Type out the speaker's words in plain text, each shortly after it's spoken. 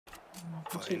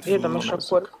Érdemes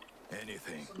akkor,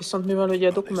 viszont mivel ugye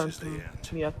a dokumentum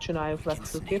miatt csináljuk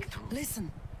legfőképp,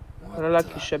 a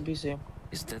legkisebb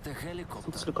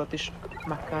cucclukat is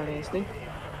meg kell nézni,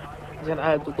 az ilyen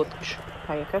eldugott kis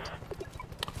helyeket.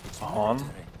 Aha.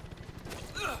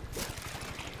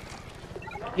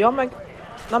 Ja, meg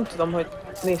nem tudom, hogy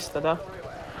nézted-e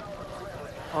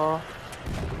a...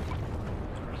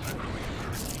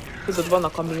 Tudod,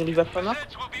 vannak a melee weaponok,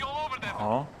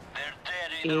 Aha.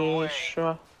 és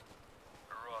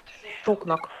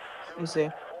soknak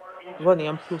van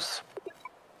ilyen plusz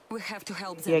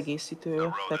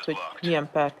kiegészítője, tehát hogy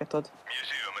milyen perket ad.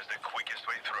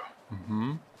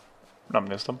 Nem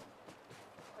néztem.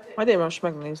 Majd érdemes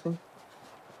megnézni.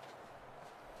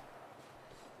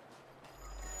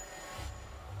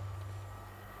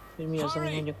 Hogy mi az,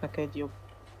 ami mondjuk neked jobb.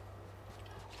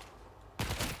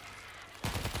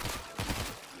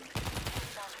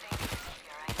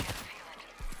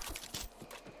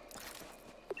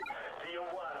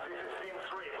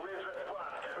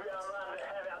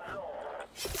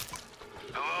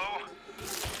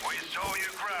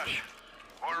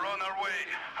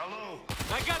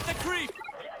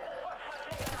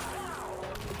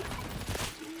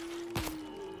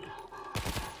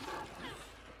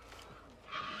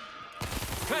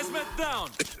 Down.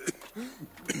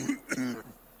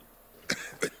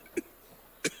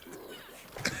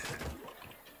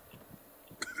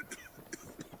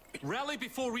 Rally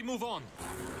before we move on.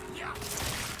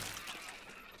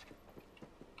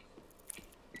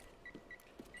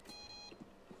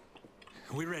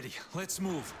 We're ready. Let's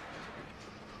move.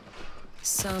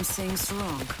 Something's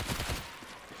wrong.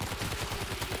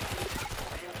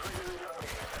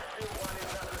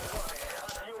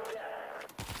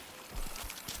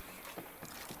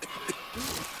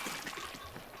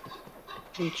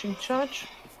 Reaching charge.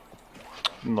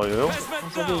 Nagyon jó.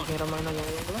 Az a végére majd nagyon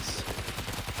jó lesz.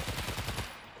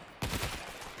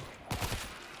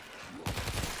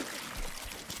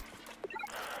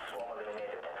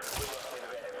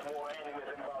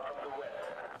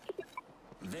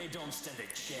 They don't stand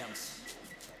a chance.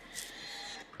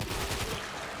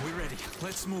 We're ready.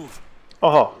 Let's move.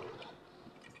 Aha.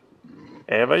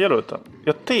 E-vel jelöltem?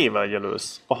 Ja, T-vel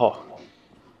jelölsz. Aha.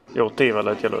 Jó, T-vel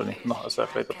lehet jelölni. Na, ezt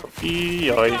elfelejtettem.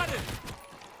 Jaj.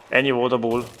 Ennyi volt a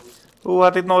bull.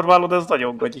 Hát itt normálod, ez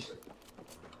nagyon gagyi.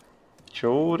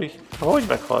 Csóri. Hogy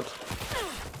meghalt?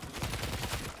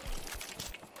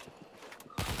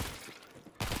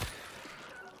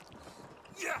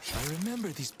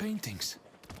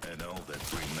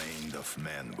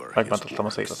 Megmentottam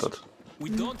az életet.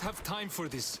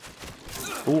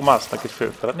 Másznak itt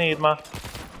főfele. Nézd már.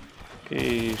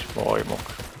 Kis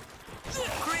majmok.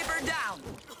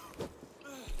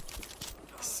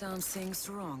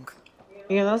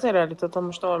 Igen, azért állítottam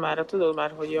most normálra, tudod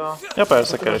már, hogy a... Ja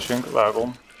persze, keresünk,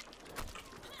 vágom.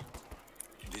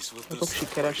 A doksi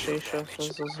keresés, ez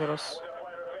azért rossz.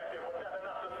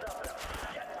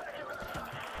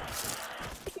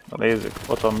 Na nézzük,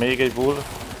 ott van még egy bull.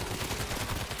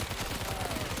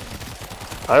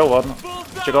 Hát jó van,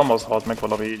 csak amaz halt meg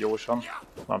valami így gyorsan.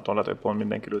 Nem tudom, lehet, hogy pont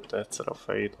mindenki lőtte egyszer a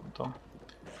fejét, nem tudom.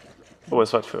 Ó,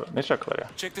 ezt vedd föl, nézd csak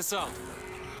várjál.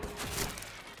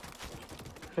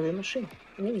 Heavy machine?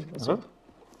 Mi? Ez ott?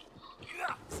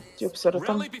 Jobb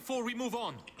szeretem.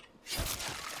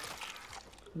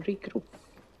 Regroup.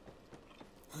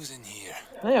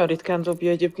 Nagyon ritkán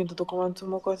dobja egyébként a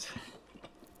dokumentumokat.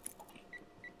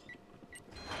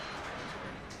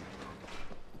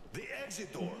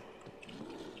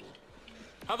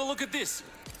 Have a look at this.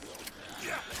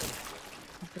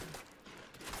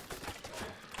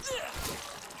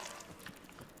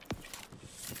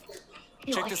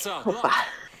 Check this out. Hoppá.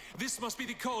 This must be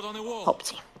the code on the wall.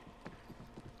 Hoppci.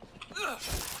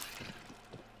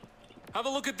 Have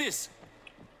a look at this.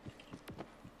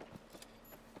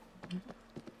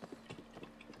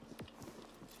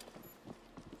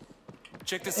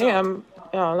 Check this out. Igen,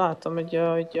 ja, látom, hogy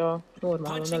a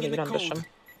normálon elég rendesen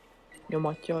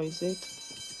nyomatja az izét.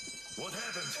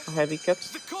 A heavyket.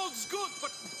 The code's good,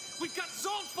 but we got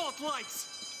zone fault lights.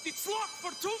 It's locked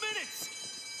for 2 minutes.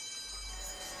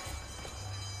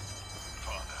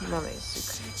 Na nézzük.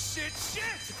 Shit!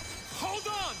 Hold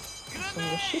on!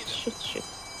 Mondja, shit.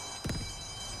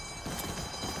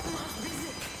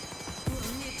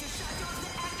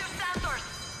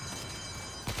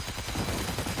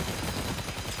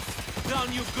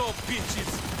 Down you go,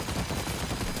 bitches!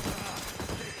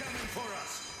 They're coming for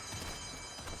us.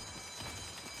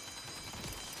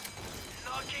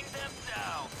 Knocking them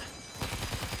down.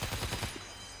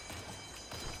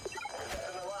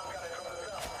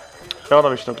 Ja,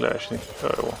 nem is tudok leesni.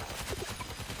 Jó.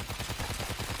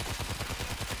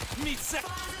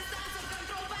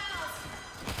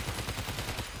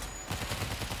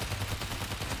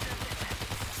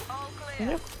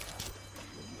 Jó.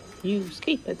 You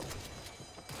escaped.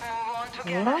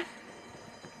 Ja.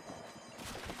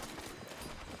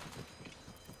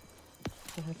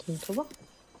 Mehetünk hova?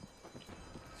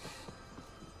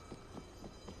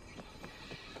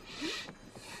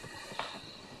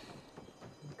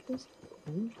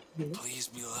 Please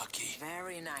be lucky.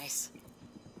 Very nice.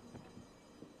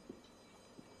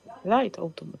 Light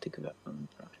automatic weapon.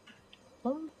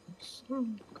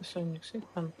 Köszönjük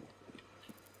szépen.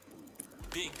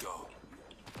 Bingo.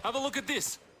 Have a look at this.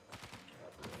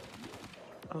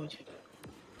 Ahogy.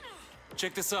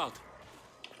 Check this out.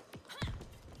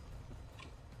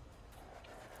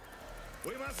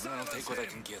 I'll take what I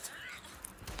can get.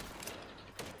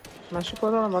 Másik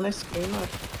oldalon van egy screamer?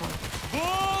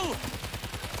 Bull!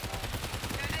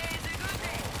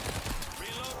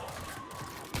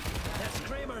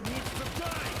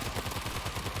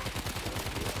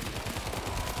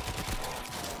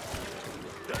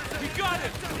 We got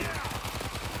it!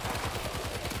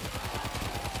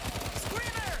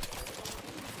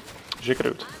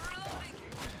 Sikerült.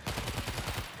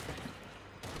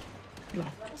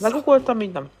 Na, megugoltam,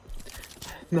 így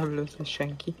nem lőtt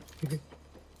senki.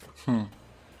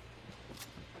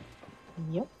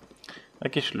 Ja.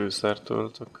 Egy kis lőszert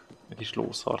töltök. Egy kis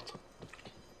lószart.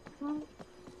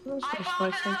 Ez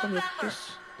majd szerintem itt is.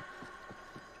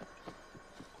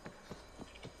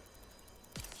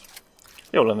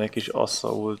 Jó lenne egy kis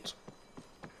assault.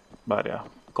 Várjál,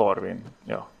 Karvin.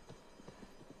 Ja.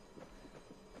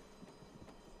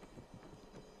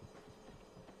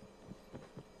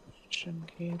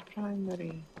 Senki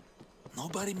primary.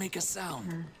 Nobody make a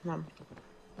sound. Nem.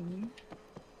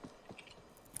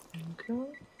 Okay.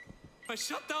 I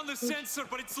shut down the sensor,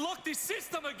 but it's locked the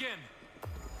system again.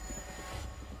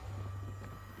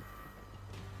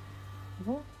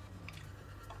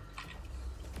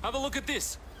 Have a look at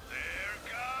this.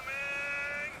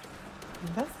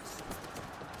 De?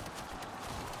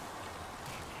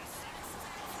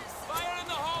 Fire in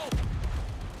the hole.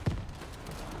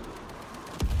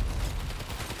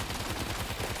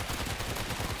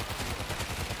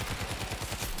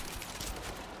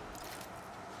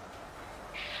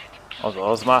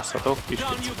 Az mászhatok kis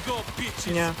Down pici. you go, bitches.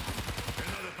 Ja.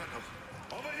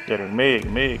 Gyerünk,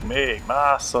 még,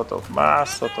 másszatok.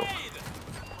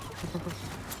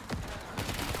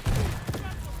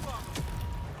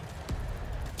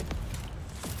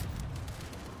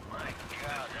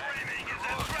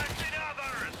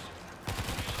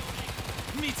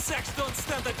 Meat sacks don't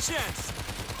stand a chance.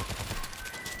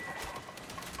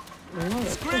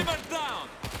 Screamer down.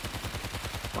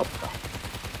 Hoppá.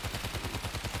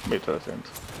 Mi történt?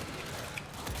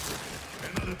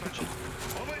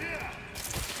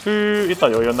 Hű, itt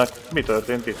nagyon jönnek. Mi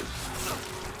történt itt? Fire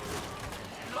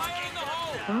in the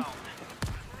hole.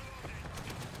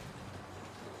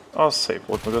 Az szép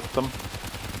volt mögöttem.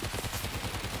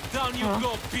 Down you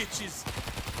go, bitches.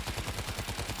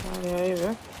 Várjál,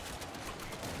 jövök.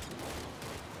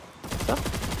 Vissza.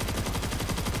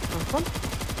 Akkor.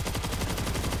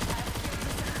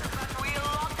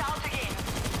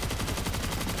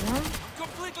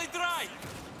 Completely dry.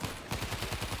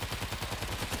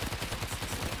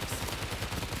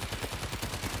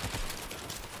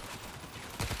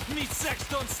 Meat sacks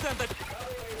don't stand a...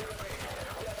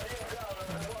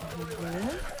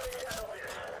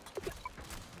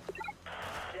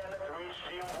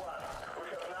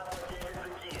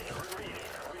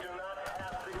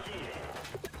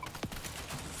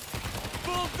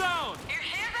 Pull down. You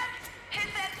hear that? Hit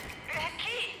that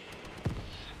key.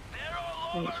 They're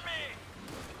all over me.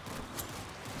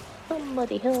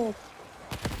 Somebody help.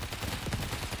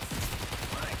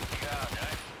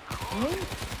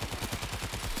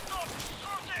 Stop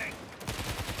shooting.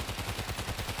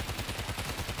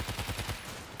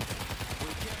 We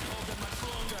can't hold them much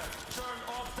longer. Turn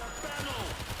off the panel.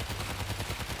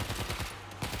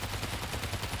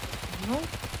 No.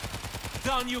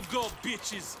 Down you go,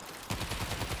 bitches.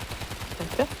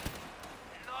 Vänta.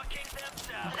 Knocking them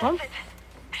down. Kom.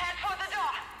 Head for the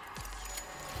door.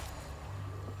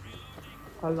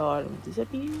 Alarm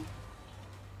disappear.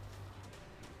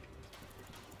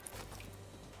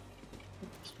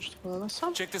 Ezt most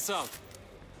felveszem. Check this out.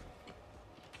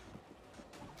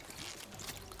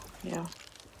 Ja.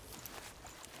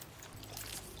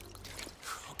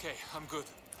 Okay, I'm good.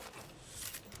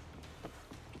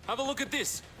 Have a look at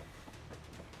this.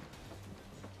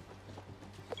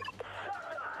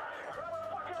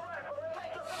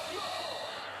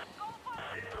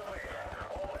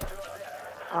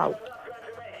 Au.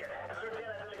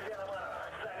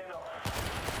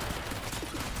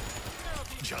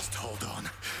 Just hold on.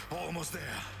 Almost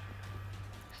there.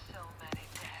 So many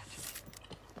dead.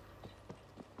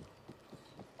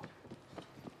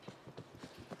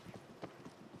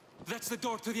 That's the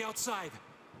door to the outside.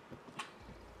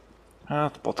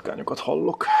 Hát, patkányokat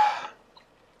hallok.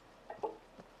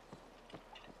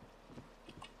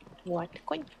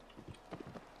 Vatkony.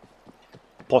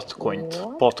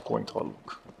 Patkonyt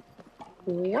hallok.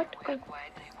 Vatkony. Why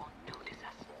they won't notice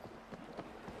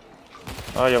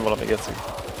us? Jön valami geci.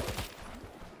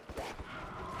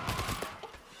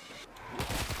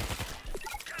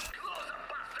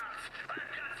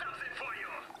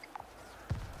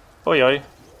 Ajaj.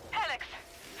 Alex!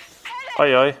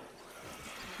 Ajaj.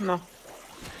 Na,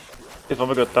 Itt van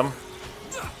mögöttem.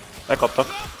 Megkaptak.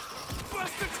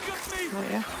 Bastards got me!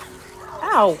 várjál.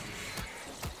 Áú!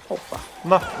 Hoppa.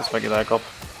 Na, ezt megint elkap.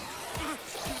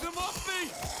 Get them off me!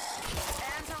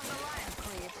 Hands on the line,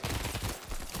 please.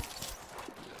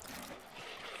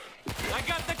 I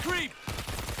got the creep!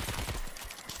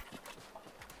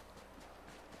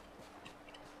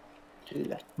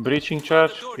 Le. Breaching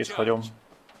charge, itt hagyom.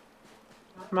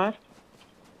 Már?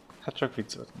 Hát csak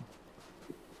vicceltem.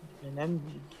 De nem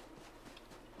még.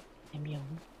 Nem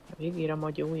jön. A végére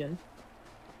majd jó jön.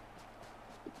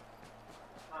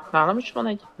 Nálam is van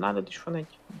egy, nálad is van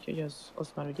egy, úgyhogy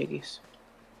az már egy egész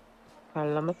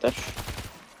kellemetes.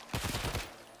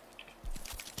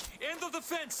 End of the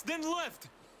fence, then left!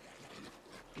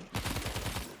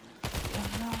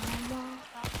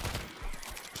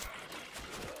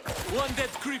 One dead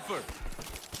creeper!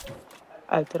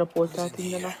 Elterapoltált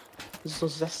innen a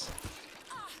zozzesz.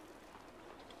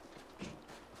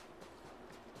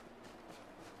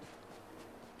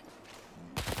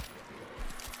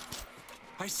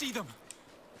 I see them!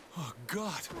 Oh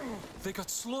god, they got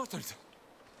slaughtered!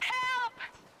 Help!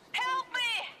 Help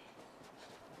me!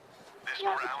 This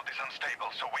ground is unstable,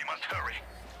 so we must hurry.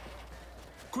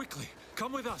 Quickly,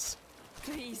 come with us!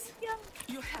 Please,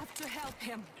 you have to help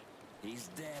him. He's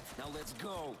dead. Now let's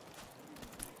go.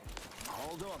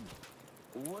 Hold on.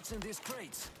 What's in these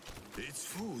crates? It's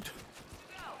food.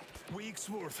 Weeks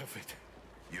worth of it.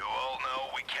 You all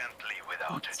know we can't leave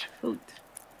without it. Food.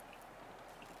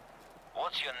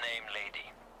 What's your name, lady?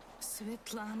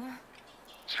 Svetlana?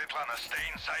 Svetlana, stay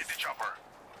inside the chopper.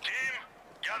 Team,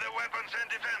 gather weapons and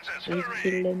defenses. Egy Hurry!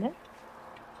 pillanat.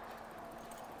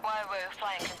 Why were you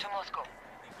flying into Moscow?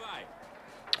 Bye.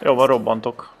 Jó van,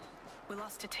 robbantok. We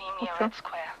lost a team here at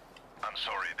Square. I'm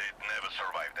sorry, they'd never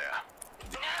survive there.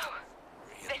 No!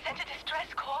 They sent a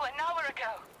distress call an hour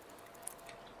ago.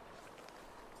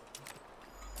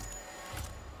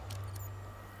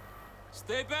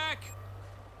 Stay back!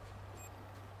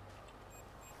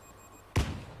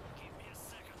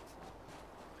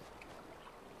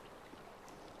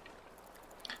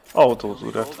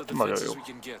 Autótúrát, nagyon jó. we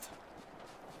can get.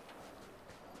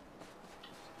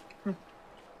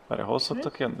 Merre hol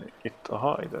szoktak jönni? Itt,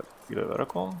 aha, ide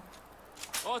rakom.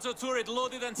 Auto turret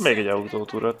loaded and Még egy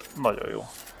autótúrát, nagyon jó.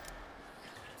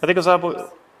 Hát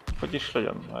igazából, hogy is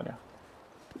legyen, várja.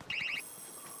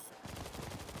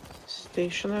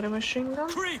 Stationary machine gun.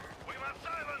 Creep! We must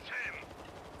silence him!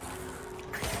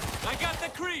 I got the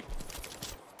creep!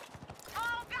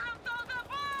 All down on the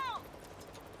ball!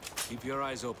 Keep your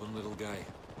eyes open, little guy.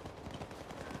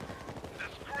 The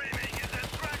screaming is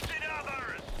distracting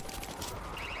others!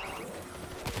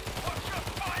 Watch your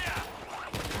fire!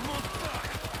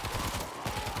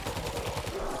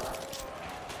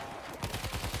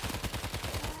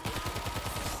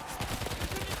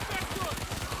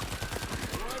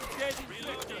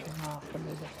 Na,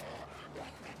 felőle.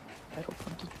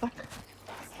 Elrobbantották.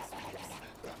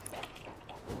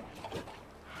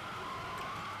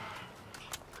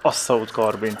 Assault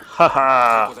karbin.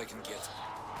 Haha! What I can get.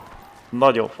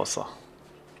 Nagyon fasza.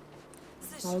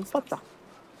 Nagyon fata.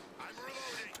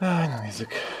 Na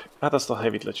nézzük. Hát ezt a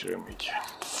heavy-t lecserélem így.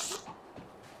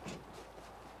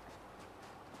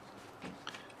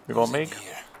 Mi van még?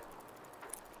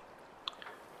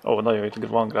 Ó, nagyon itt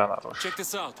van gránátos. Check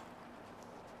this out.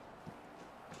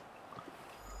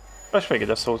 És még egy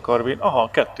assault karbin. Aha,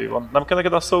 2 van. Nem kell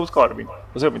neked assault karbin?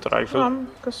 Az jobb, mint a rifle.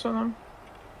 Nem, köszönöm.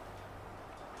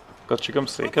 Kacsikom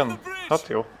széken? Hát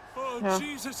jó. Oh, Yeah.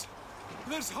 Jesus!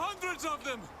 There's hundreds of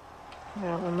them!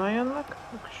 Ja, onnan jönnek.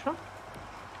 Oksa.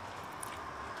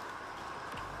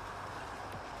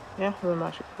 Ja, ez a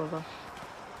másik oldal.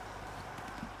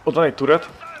 Ott van egy turret,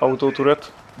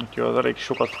 autóturret, úgyhogy az elég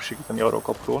sokat fog segíteni arról a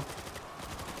kapról.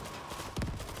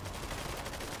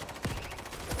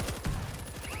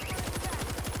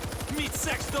 Meat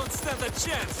sacks don't stand a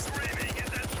chance! Screaming is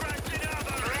distracting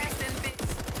others! Rest in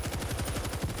peace.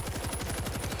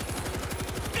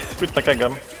 Ütnek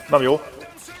engem. Nem jó.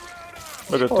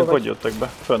 Mögöttünk hogy jöttek be?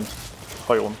 Fönt.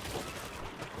 Hajón.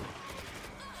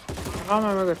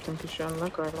 Már mögöttünk is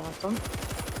jönnek, ahogy látom.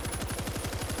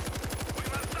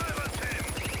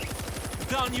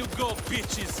 Down you go,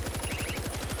 bitches!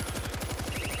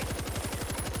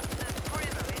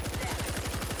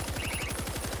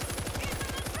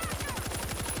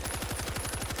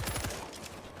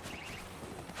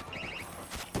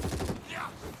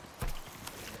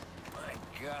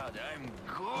 God, I'm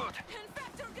good.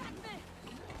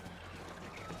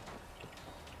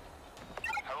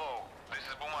 Hello, this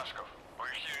is Bumashkov.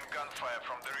 We're hearing gunfire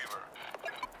from the river.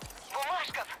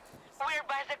 Bumashkov, we're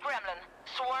by the Kremlin.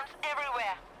 Swarms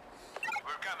everywhere.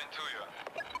 We're coming to you.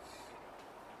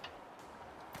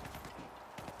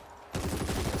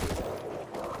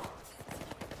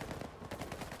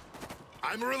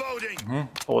 I'm reloading.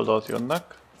 Oldalt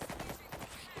jönnek.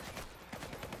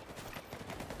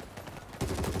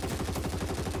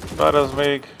 Bár ez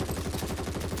még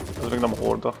nem a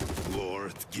horda.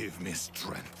 Lord, give me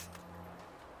strength.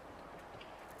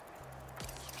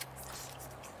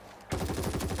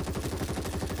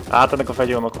 Hát ennek a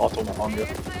fegyőnek atom a hangja.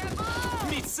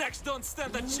 Meat sacks don't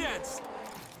stand a chance!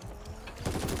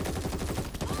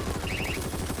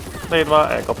 Nézd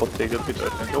már, elkapott téged, mi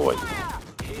történt? Jó vagy?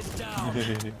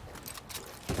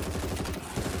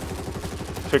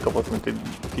 Félkapott, mint egy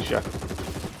kisják.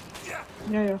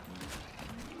 Jaja.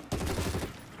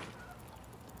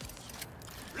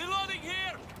 Reloading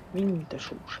here! Mint a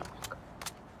sóság.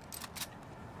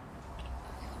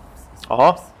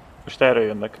 Aha, most erről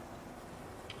jönnek.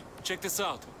 Check this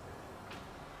out.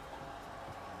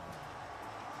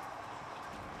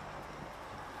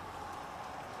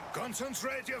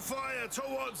 Concentrate your fire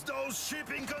towards those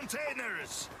shipping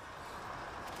containers.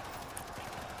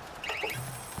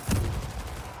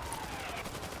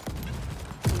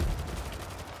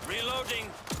 Reloading!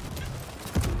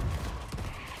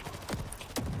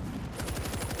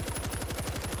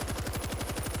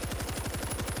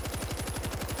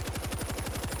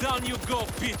 Down you go,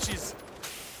 bitches!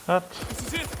 Hát,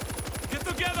 This is it! Get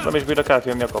together! nem is bírnak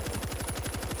átjönni a kapu.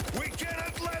 We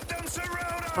cannot let them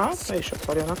surround us. Hát, be is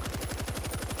akarjanak.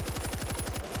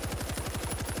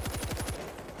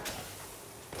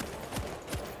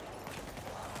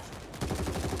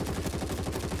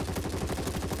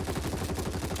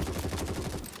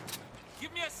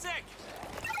 Give me a sec!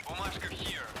 Bumashkov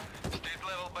here. State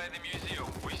level by the museum.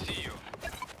 We see you.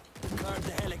 Guard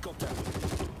the helicopter.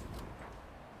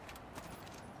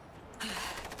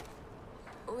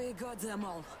 We got them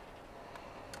all.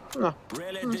 Na,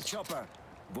 Relay the chopper.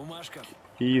 Bumashkov.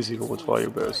 Easy volt,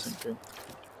 valljuk be őszintén.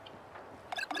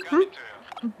 Coming to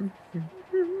you.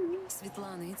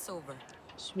 Svetlana, it's over.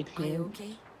 sweet Are you game.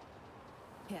 okay?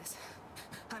 Yes,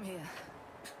 I'm here.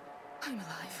 I'm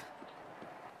alive.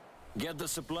 Get the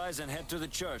supplies and head to the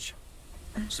church.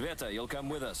 Sveta, you'll come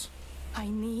with us. I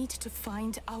need to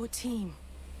find our team.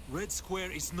 Red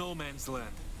Square is no man's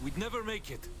land. We'd never make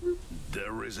it.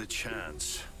 There is a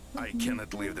chance. I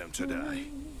cannot leave them to die.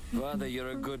 Father,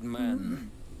 you're a good man,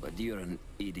 but you're an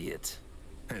idiot.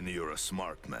 And you're a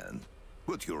smart man,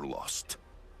 but you're lost.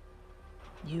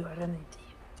 You are an idiot.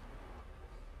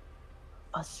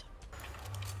 Az.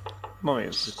 Na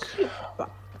nézzük.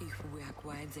 If we are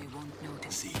quiet, they won't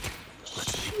notice. Zeke,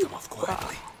 let's pick them off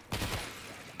quietly.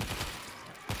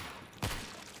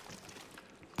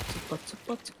 Cupa,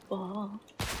 cupa, cupa.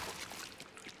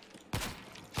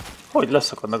 Hogy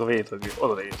leszakadnak a vétagok?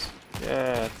 Oda néz.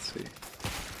 Jetszi.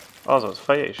 Azaz,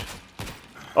 feje is.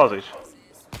 Az is.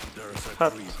 There's a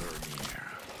Hát. creeper near.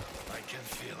 I can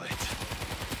feel it.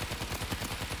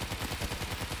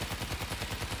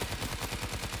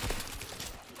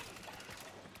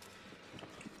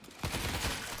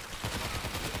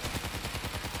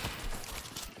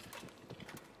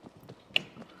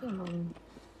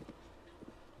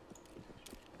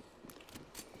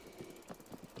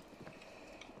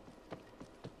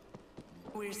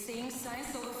 We're seeing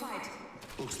signs of a fight.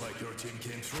 Looks like your team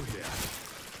came through here.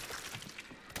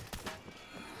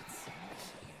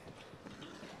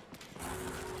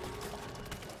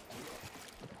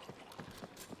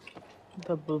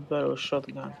 Double barrel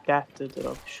shotgun. 2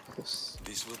 darab is kösz.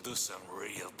 This will do some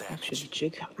real damage.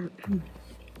 Segítség.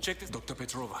 Check this, Dr.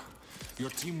 Petrova. Your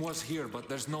team was here, but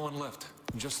there's no one left.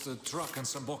 Just a truck and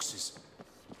some boxes.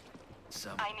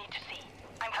 I need to see.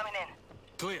 I'm coming in.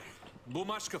 Clear.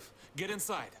 Bumashkov, get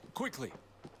inside. Quickly.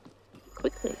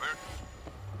 Quickly.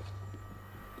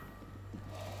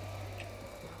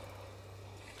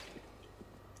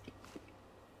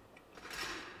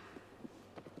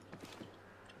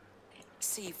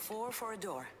 C4 for a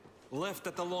door. Left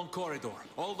at the long corridor,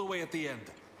 all the way at the end.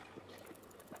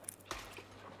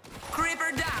 Creeper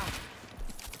Her down.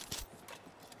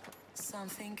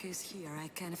 Something is here. I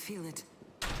can feel it.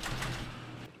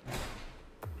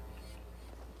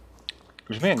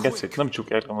 És milyen gecét? Nem csak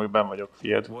értem, hogy benn vagyok,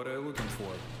 fied. What are you looking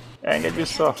for? Engedj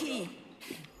vissza! Key.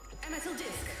 A metal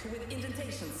disc with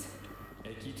indentations. A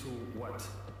key to what?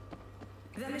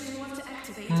 The mission was to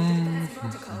activate the defense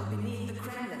protocol beneath the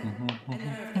Kremlin. A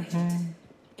nerve agent.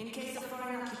 In case of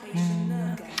foreign occupation,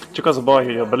 nerve gas. Csak az a baj,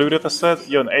 hogy ha belülre teszed,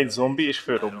 jön egy zombi és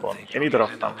fölrobban. Én ide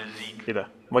raktam. Ide.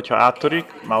 Vagy ha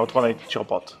áttörik, már ott van egy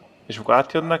csapat. És amikor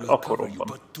átjönnek, akkor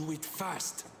robban.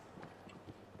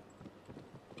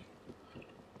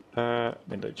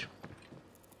 Mindegy.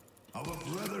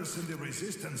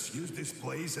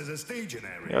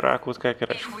 Ja, rákót kell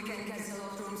keresni.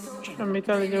 Semmit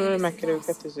elég, meg kell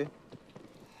őket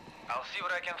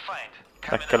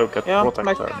Meg kell őket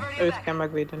protektálni. őt kell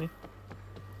megvédeni.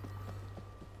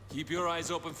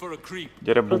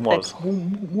 Gyere, bumaz.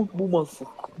 Bumaz.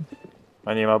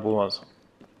 Menjél már, bumaz.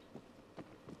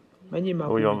 Menjél már.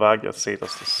 Úgy van, vágjad szét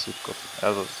azt a szutkot.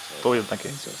 Ez az. Toljad neki.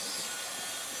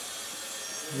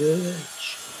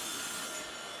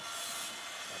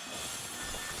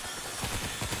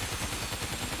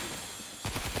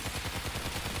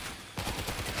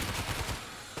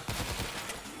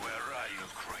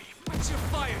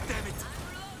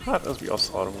 Hát ez mi a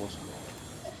szar volt.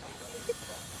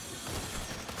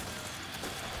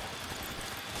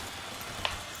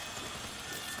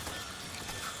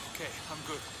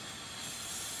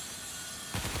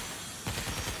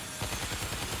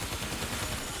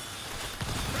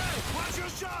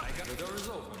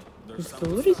 The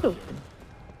door is open.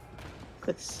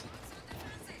 Good.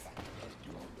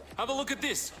 Have a look at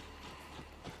this.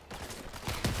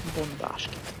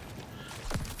 Bondáskit.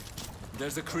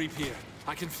 There's a creep here.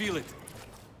 I can feel it.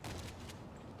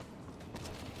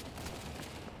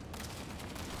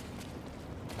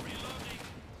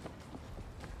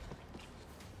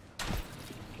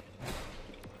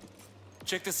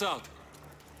 Check this out.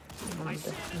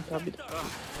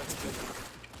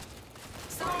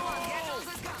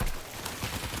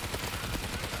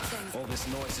 All this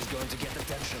noise is going to get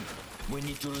attention. We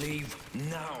need to leave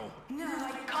now. No,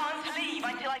 I can't leave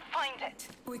until I find it.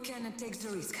 we cannot take the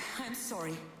risk. I'm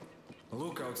sorry.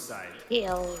 Look outside.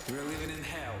 Hell. We're living in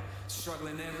hell,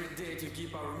 struggling every day to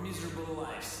keep our miserable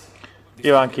lives.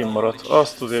 Iván kint maradt.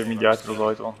 Azt tudja, hogy mindjárt az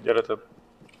ajtón. Gyere több.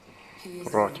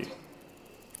 Ratyi. If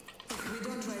we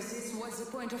don't try this, what's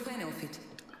the point of any of it?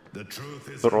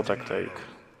 Protekteljük.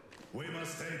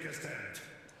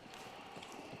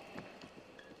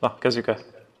 Na, kezdjük el.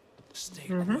 Stay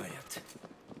quiet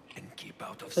and keep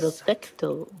out of sight.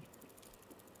 Protecto.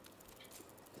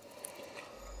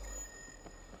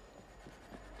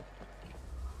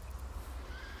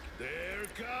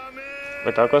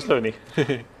 Vagy te akarsz lőni?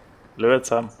 Lőhetsz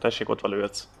szám? Tessék, ott van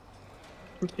lőhetsz.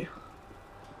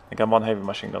 Nekem van heavy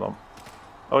machine gunom.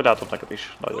 Ahogy látom, neked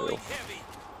is. Nagyon jó.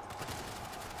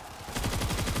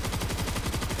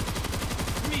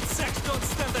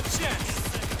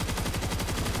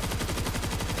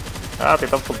 Hát itt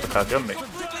nem fogtok átjönni.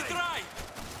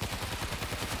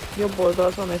 Jobb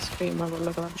oldalt van egy screamer, vagy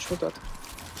legalábbis mutat.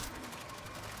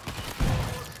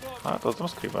 Hát az nem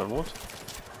screamer volt.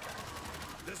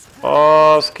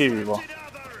 Az kiwi van.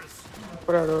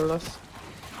 Akkor erről lesz.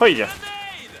 Hogyne!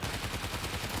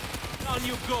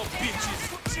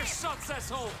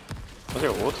 Az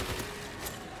jó volt.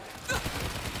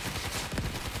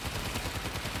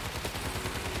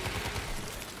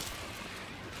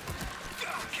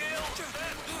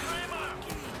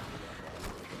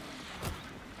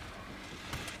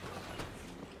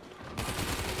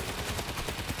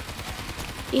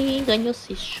 Igen,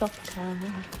 nyoszi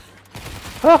sapkán.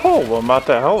 Hát hol van már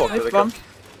te? Hol van? Itt van.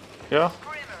 Ja?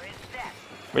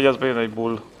 Vigyázz, bejön egy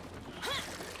bull.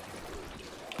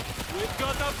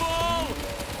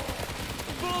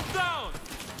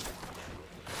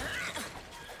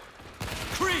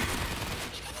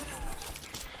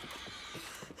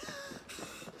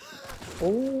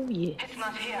 Oh yeah. It's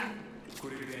not here.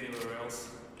 Could it be anywhere else?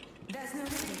 There's no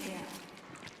reason here.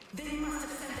 They must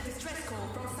have sent a distress call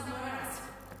from somewhere else.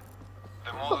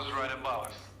 The mall is right above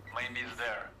us. Maybe it's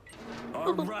there.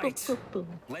 All right.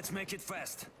 Let's make it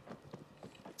fast.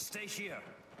 Stay here.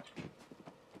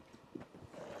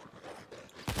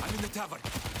 I'm in the tavern.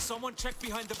 Someone check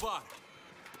behind the bar.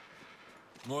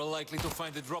 More likely to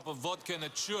find a drop of vodka in a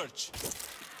church.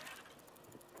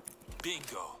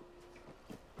 Bingo.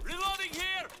 Reloading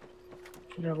here!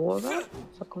 Revolver,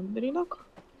 szakondrinak.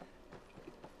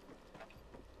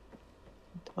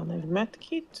 Itt van egy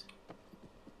medkit.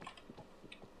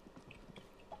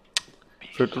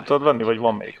 Föl tudtad venni, vagy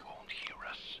van még?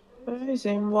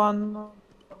 Izén van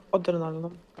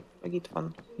adrenalinom. Meg itt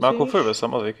van. Már akkor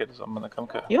fölveszem, azért kérdezem, mert nekem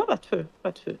kell. Ja, vedd fő,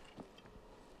 vedd fő.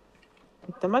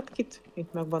 Itt a medkit,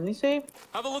 itt meg van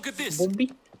Have a look at this. Bobby.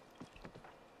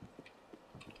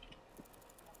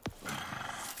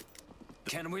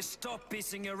 Can we stop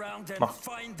pissing around and Na,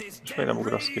 find this és még nem damn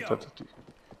ugrasz radio? kitöltetjük.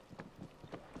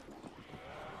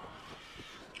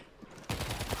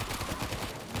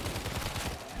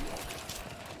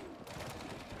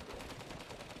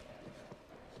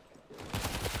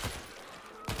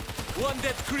 One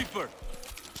dead creeper.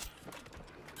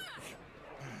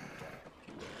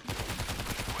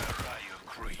 Where are you,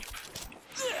 creep?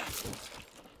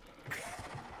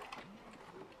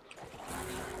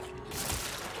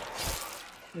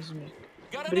 Ez mi?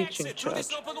 Got an Breaching exit through this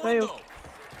charge. open Na jó. window.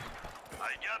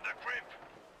 I got the creep.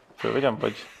 Fölvegyem,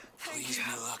 vagy Please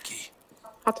be lucky.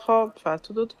 Hát ha fel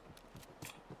tudod.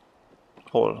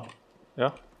 hol?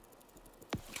 Ja?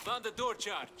 Found the door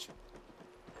charge.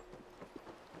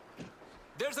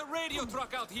 There's a radio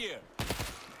truck out here.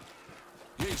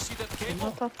 Yeah, you see that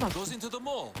cable? Goes into the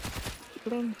mall.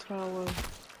 Flamethrower,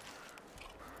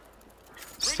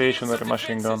 Stationary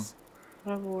machine gun.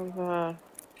 revolver,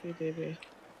 PDV.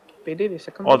 PDV,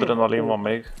 second. Adrenalin van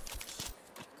még.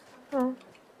 Ja.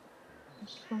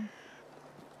 Aztán.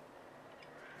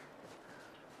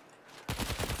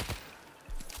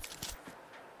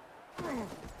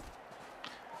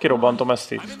 Kirobbantom ezt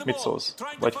I'm in így. the Mit mall, szólsz?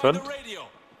 trying to Vagy find fönt? the radio.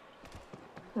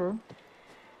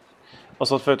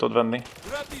 Azt ott fel tudod venni.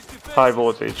 Grab these defenses. High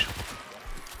voltage.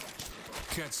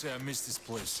 Can't say I missed this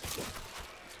place.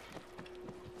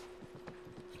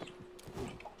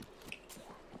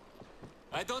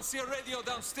 I don't see a radio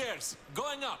downstairs.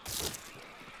 Going up.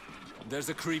 There's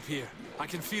a creep here. I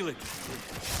can feel it.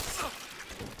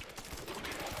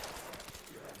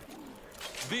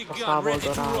 Big gun ready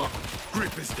to rock.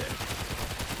 Creep is dead.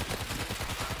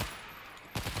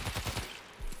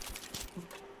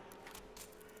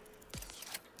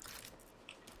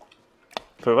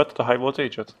 Fölvetted a high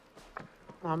voltage-et?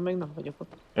 Nem, még nem vagyok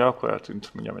ott. Ja, akkor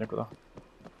eltűnt. Mindjárt megyek oda.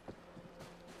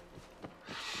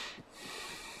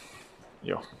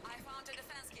 Jó.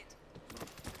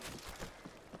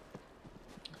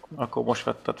 Akkor most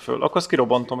vetted föl. Akkor azt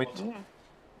kirobbantom itt.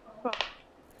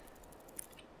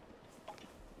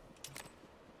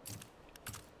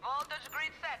 Voltage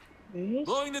grid set. És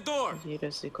Blowing the door. hogy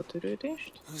érezzék a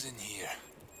törődést. Who's in here?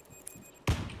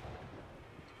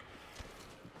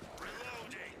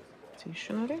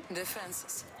 Stationary.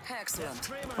 Defenses. Excellent.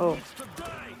 Oh.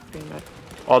 Tényleg.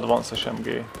 Advance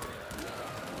SMG.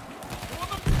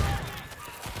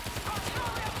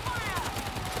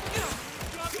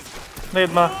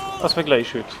 Nézd már, azt meg le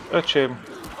is üt. Öcsém.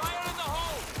 Fire in the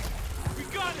hole. We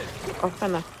got it. A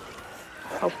fene.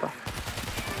 Hoppa.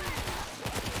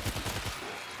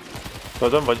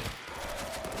 Földön vagy?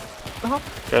 Aha.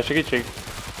 Kell segítség?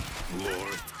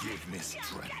 Lord, give me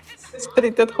strength.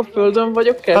 Szerinted, ha földön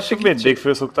vagyok, kell Hát csak segítség? mindig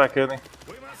föl szokták élni.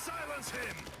 We must silence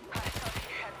him.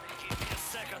 Give me a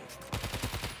second.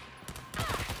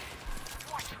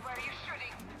 Watch where you're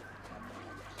shooting.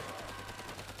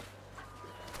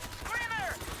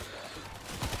 Screamer!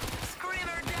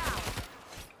 Screamer down!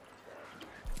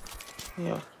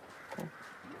 Jó.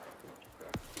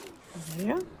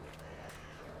 Ja.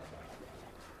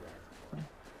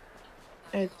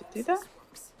 Egyet ide.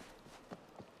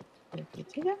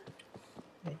 Egyet ide.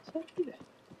 Egyet ide.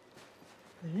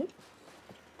 Egy.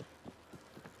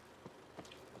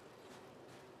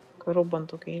 Akkor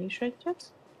robbantok én is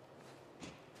egyet.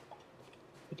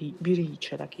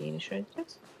 Birícselek én is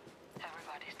egyet.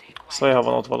 Everybody stay quiet. Szóval ha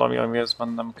van ott valami, amihez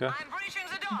mennem kell. I'm breaching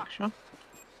the door. Mégse.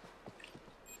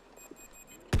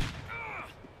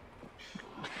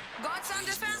 Got some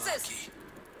defenses.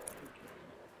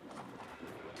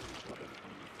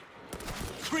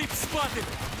 Creep spotted.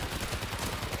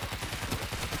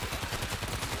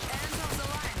 Ends of the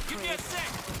line. Give me a sec.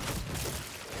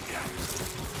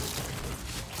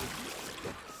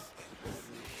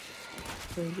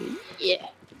 Yeah.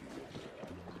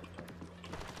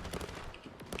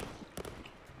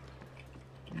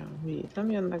 Ja, miért nem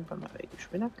jönnek be, mert végülis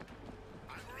minek?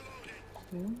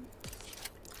 Jó.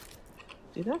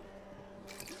 Ide?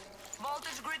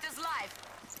 Voltage grid is live.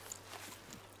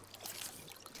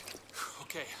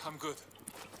 Okay, I'm good.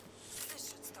 This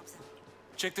should stop them.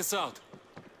 Check this out.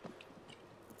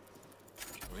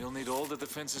 We'll need all the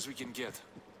defenses we can get.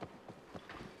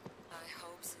 I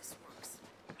hope this works.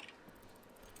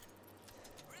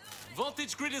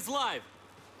 Voltage grid is live.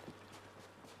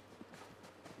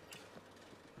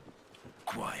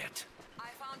 Quiet. I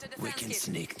found a We defense can kit.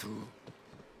 sneak through.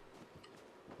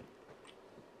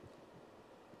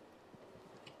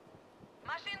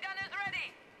 Machine gun is ready.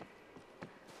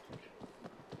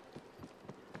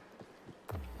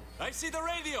 I see the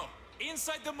radio!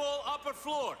 Inside the mall upper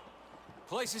floor.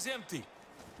 Place is empty.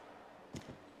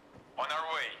 On our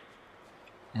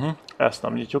way. Ezt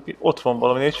nem nyitjuk ki. Ott van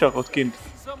valami, és csak ott kint.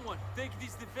 Someone take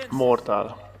these defenses.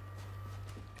 Mortál.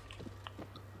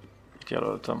 Itt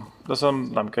jelöltem. De azt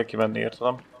nem kell kivenni,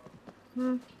 értem.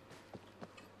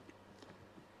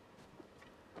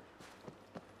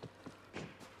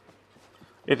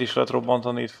 Itt is lehet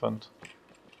robbantani itt fönt.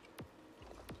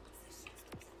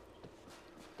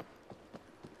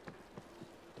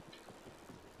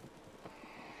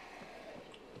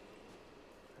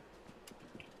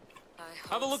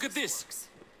 Have a look at this. That's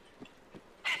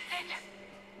it.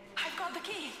 I've got the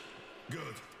key.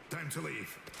 Good. Time to leave.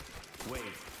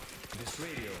 Wait, this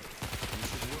radio. You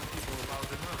should warn people about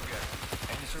the nerve gas.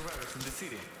 Any survivors in the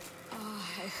city?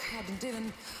 I hadn't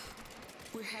even...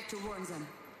 We had to warn them.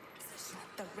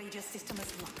 The radio system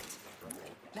is locked.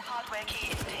 The hardware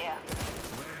key isn't here.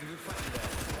 Where did you find that?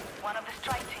 One of the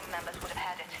strike team members would have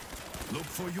had it. Look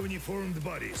for uniformed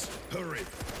bodies. Hurry.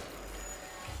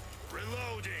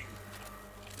 Reloading.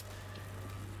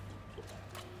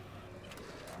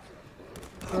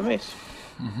 Nem mész?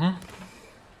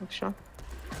 Sem.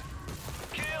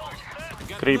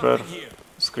 Got Creeper. nothing here.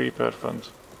 Creeper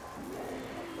fönt.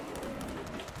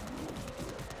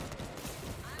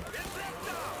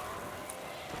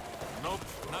 Nope,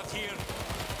 not here.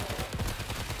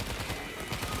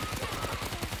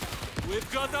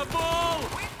 We've got a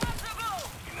ball!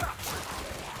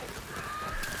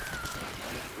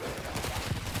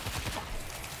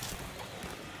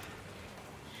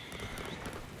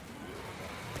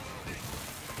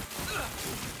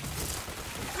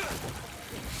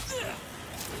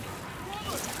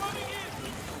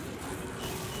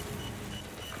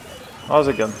 Az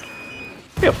igen.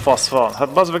 Mi a fasz van?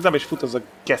 Hát bazd meg nem is fut az a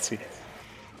geci.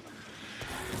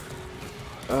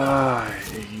 Áj,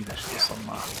 édes faszom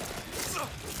már.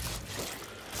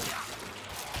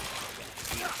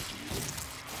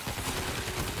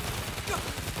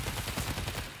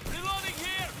 Reloading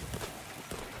here!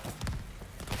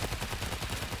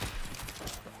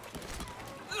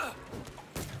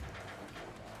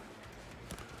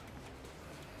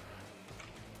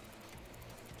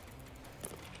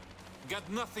 Got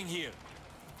nothing here.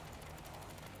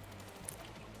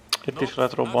 Itt is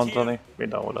lehet robbantani.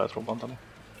 Mindenhol lehet robbantani.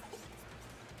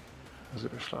 Az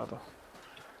üres láda.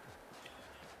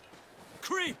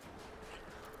 Creep!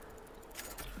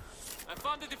 I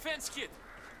found the defense kit.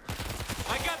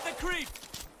 I got the creep!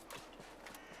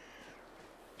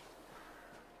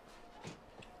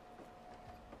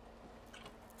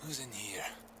 Who's in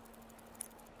here?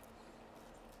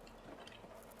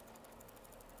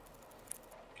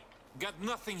 Got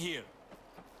nothing here.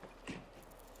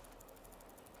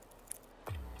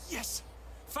 Yes!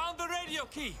 Found the radio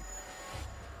key!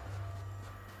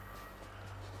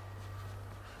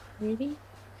 Really?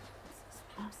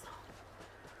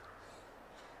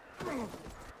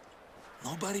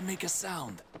 Nobody make a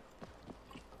sound.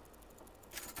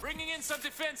 Bringing in some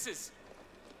defenses.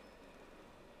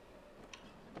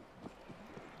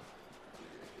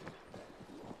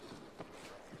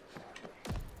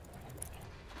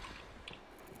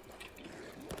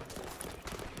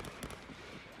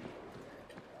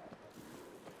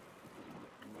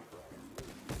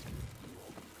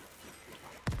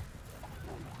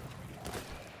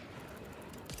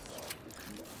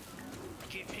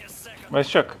 Mert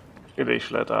csak ide is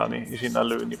lehet állni, és innen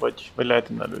lőni, vagy lehet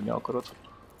innen lőni akarod.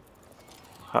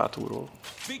 Hátulról.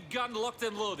 Big gun locked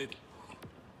and loaded.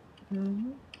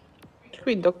 Csak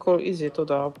vidd akkor izét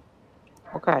oda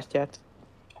a kártyát.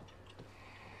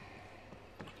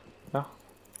 Ja.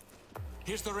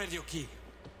 Here's the radio key.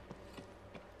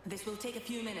 This will take a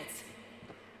few minutes.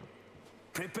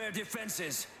 Prepare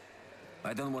defenses.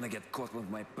 I don't want to get caught with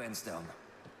my pants down.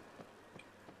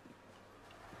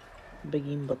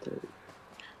 Begin battle.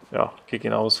 Ja, ki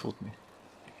kéne ahhoz futni.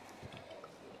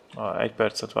 Egy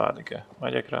percet várni kell.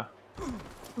 Megyek rá.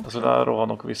 Azután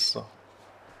rohanok vissza.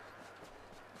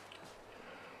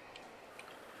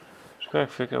 És akkor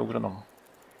fel kell ugranom.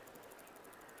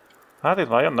 Hát itt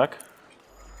már jönnek.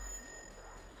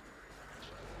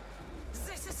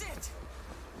 This is it!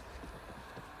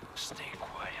 Stay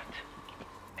quiet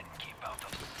and keep out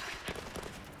of sight.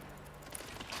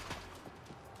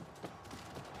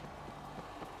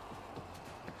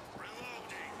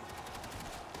 Reloading.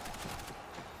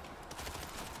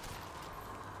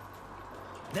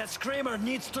 That screamer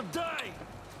needs to die!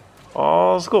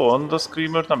 Az gond, a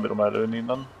Screamert nem bírom előni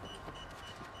innen.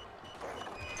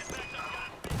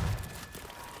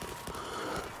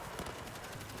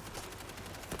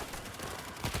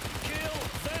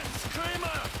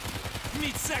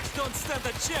 Meet sacks don't stand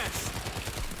a chance.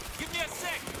 Give me a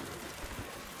sec.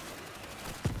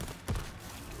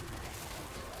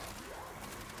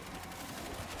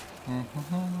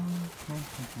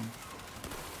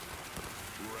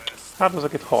 Hát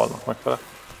ezek itt halnak meg vele.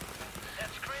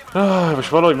 Most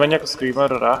valahogy menjek a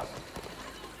Screamerre rá.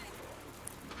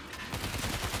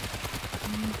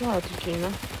 Lehet, hogy kéne.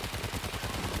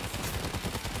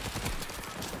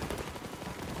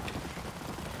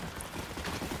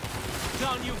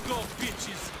 Down you go,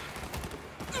 bitches.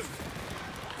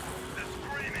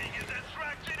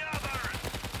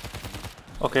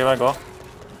 Oké, megvan.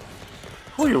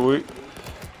 Új.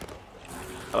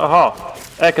 Aha,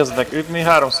 elkezdenek ütni,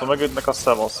 3-szor megütnek, a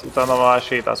szevasz. Utána már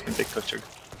sétálsz, mint egy köcsög.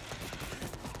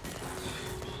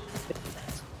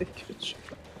 Egy köcsög.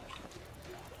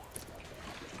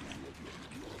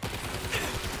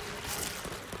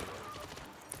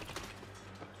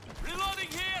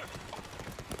 Reloading here.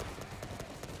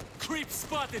 Creep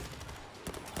spotted.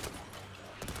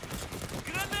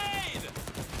 Grenade.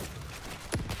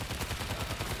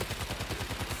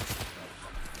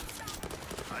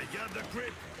 I got the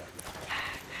grip.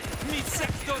 Meat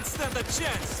sacks don't stand a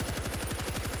chance.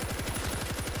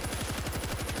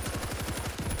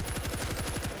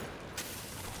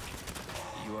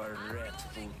 You are rat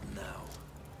food now.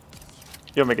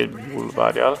 Jön még egy bull,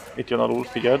 várjál. Itt jön alul,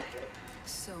 figyeld.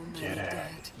 So many Gyere,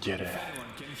 dead. gyere.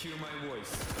 Anyone can hear my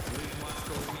voice. Leave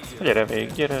Moscow immediately. Gyere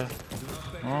még, gyere. Do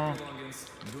not pack your belongings.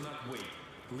 Do not wait.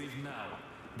 Leave now.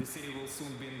 The city will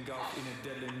soon be engulfed in a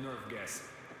deadly nerve gas.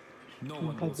 No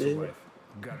one will survive.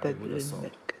 God be with us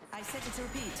all. I set it to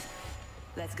repeat.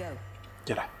 Let's go.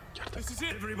 Gyere, gyertek. This is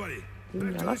it. Everybody,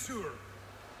 back to the sewer.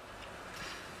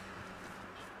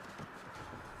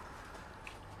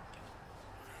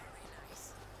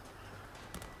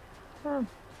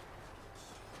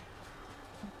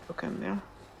 Tudok ennél.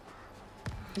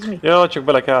 Ez mi? Ja, csak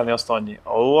bele kell állni, azt annyi.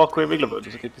 Ó, akkor én még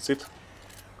lövöldözök egy picit.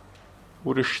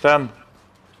 Úristen!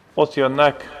 Ott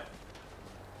jönnek!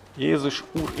 Jézus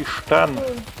Úristen!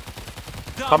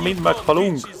 Ha mind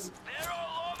meghalunk! Fire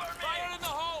in the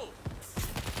hole.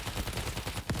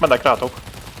 Mennek rátok!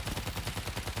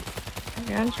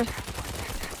 Igen, csak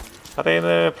Hát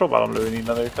én próbálom lőni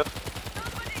innen őket.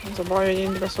 az a baj, hogy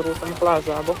én beszorultam a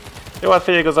plázába. Jó, hát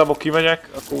figyelj, igazából kimegyek,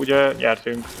 akkor ugye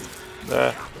nyertünk.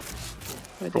 De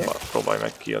Megyek. próbálj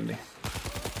meg kijönni.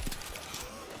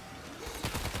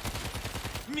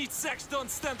 Meat sacks don't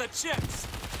stand a chance.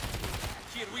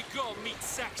 Here we go, meat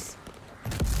sacks.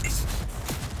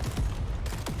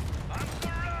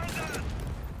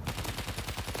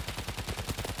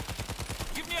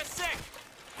 Give me a sec.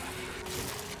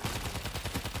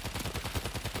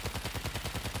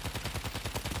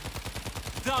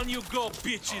 Down you go,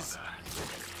 bitches.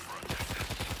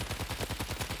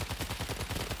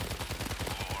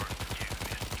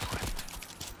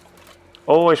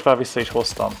 Ó, és már vissza is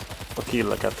hoztam a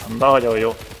killeket. Nagyon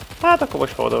jó. Hát akkor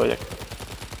most oda vagyok.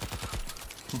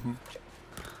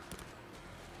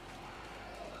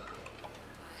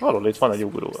 Valahol itt van egy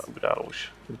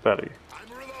ugrálós. Itt belül.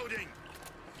 I'm reloading.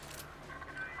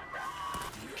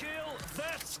 Kill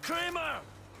that screamer!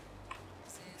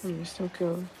 Nem hiszem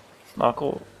kell. Na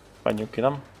akkor menjünk ki,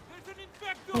 nem? There's an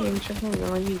infector. Én csak mondom,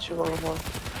 hogy így valahol.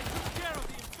 Take care of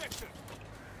the infector.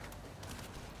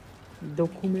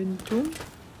 Dokumentum.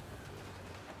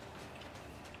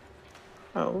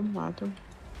 Ó, látom.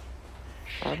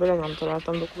 Elvileg nem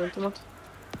találtam dokumentumot.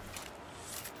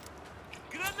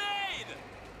 Grenade!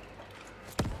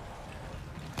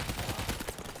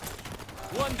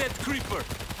 One dead creeper.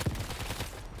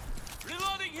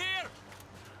 Reloading here.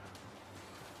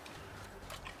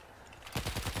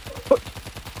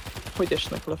 Hogy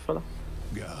esnek lefele?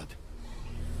 God,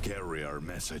 carry our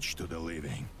message to the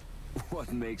living.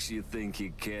 What makes you think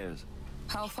he cares?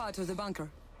 How far to the bunker?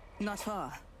 Not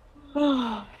far.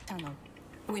 Tunnel.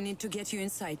 We need to get you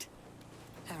inside.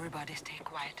 Everybody stay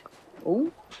quiet.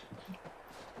 Ó.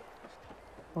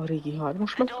 A régi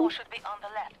hármas The meg door should be on the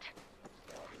left.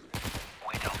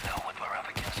 We don't know what we're up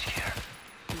against here.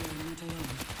 You're not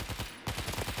alone.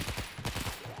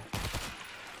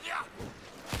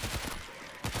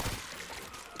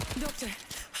 Doctor,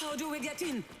 how do we get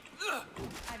in?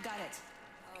 I got it.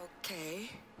 Okay.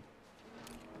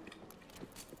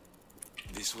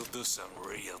 This will do some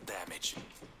real damage.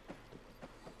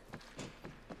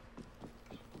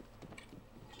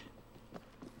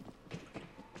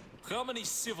 How many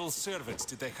civil servants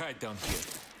did they hide down here?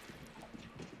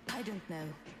 I don't know.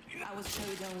 I was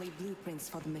showed only blueprints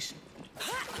for the mission.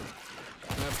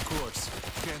 Of course,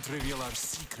 can't reveal our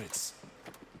secrets.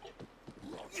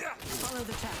 Follow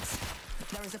the tracks.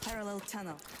 There is a parallel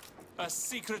tunnel. A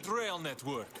secret rail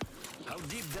network. How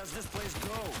deep does this place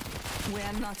go? We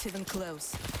are not even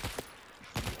close.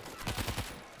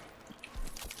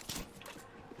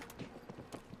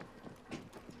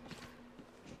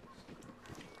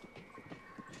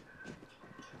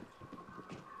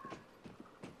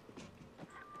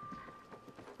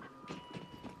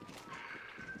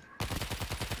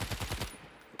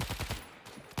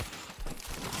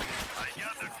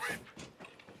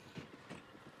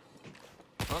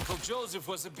 Uncle Joseph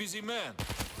was a busy man.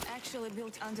 Actually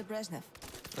built under Brezhnev.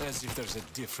 As if there's a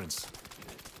difference.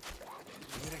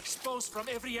 We're exposed from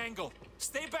every angle.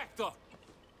 Stay back, though.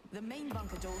 The main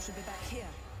bunker door should be back here.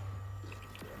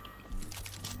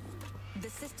 The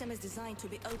system is designed to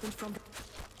be opened from the...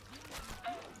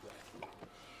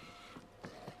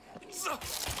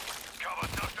 Cover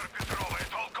Dr. Petrova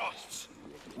at all costs.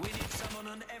 We need someone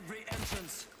on every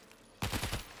entrance.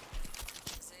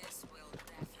 This will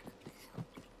definitely help.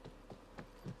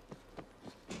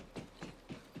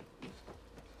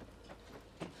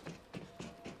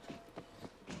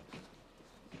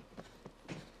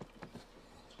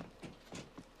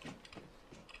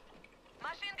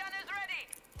 Machine gun is ready.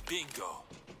 Bingo.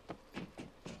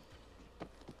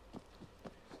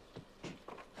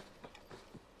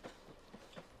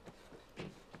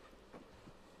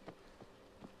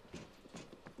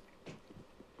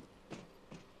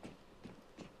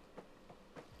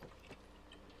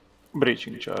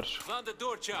 Breaching charge. Found the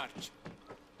door charge.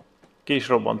 Ki is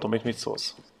robbantom, itt mit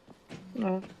szólsz?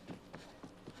 Na.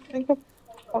 Inkább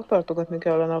tartogatni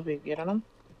kellene a végére, nem?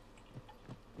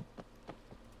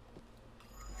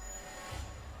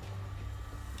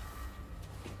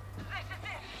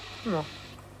 Na.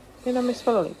 Én nem mész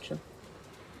fel a lépcsőn.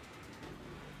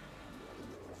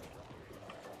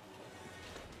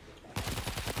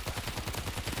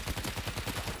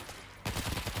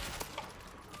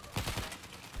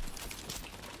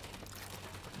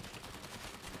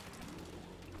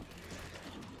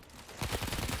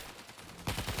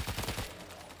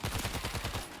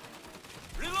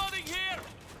 Reloading here!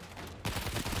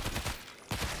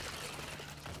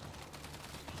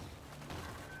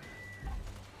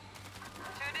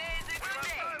 Today's a good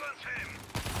day. Silence him.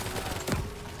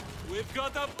 We've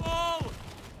got a ball!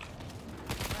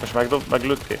 Most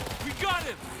meglőttél? We got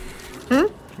him!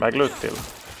 Meglőttél?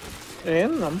 Én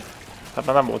nem. Hát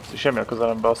már nem volt semmi a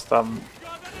közelemben, aztán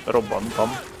robbantam.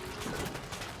 One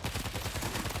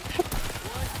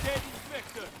dead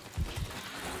infector.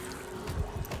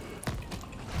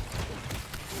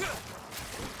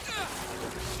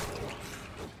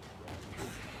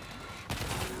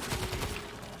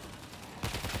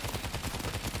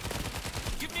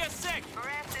 Give me a sec!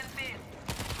 Rest in peace.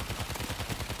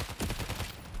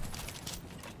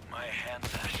 My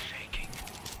hands are shaking.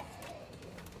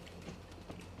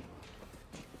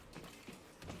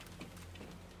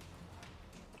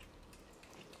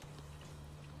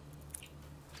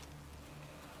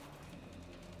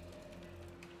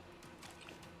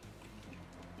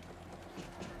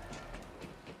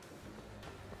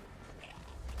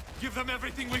 Give them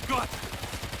everything we got!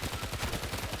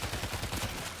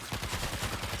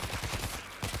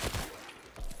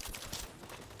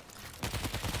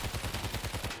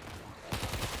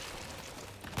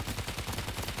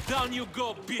 Down you go,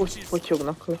 Úgy bitches!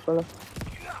 potyognak lefele.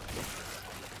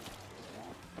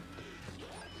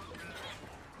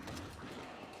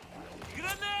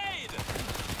 Grenade!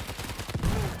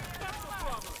 That's a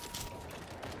problem.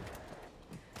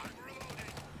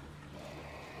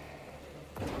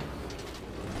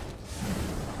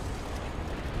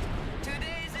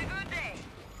 Today's a good day.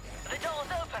 The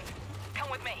door's open. Come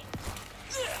with me.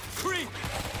 Creep!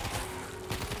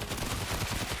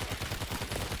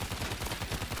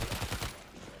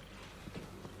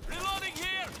 Reloading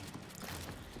here!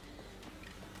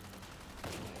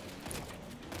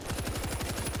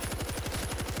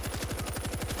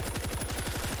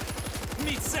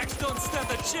 Meat sacks don't stand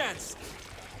a chance!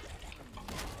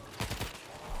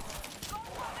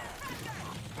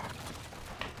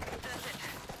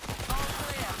 All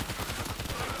clear.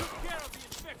 Took care of the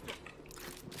infector!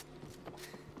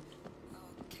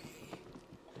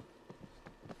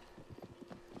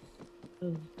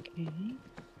 Okay.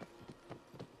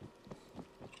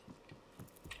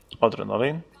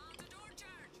 Adrenalin.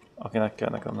 Akinek kell,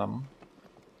 nekem nem.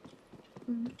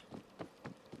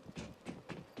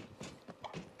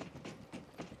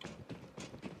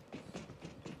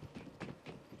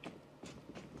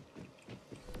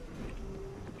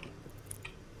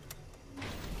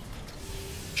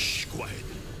 Shh, quiet.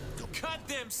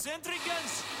 Goddamn sentry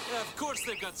guns? Yeah, of course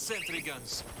they've got sentry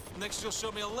guns. Next you'll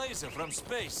show me a laser from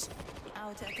space.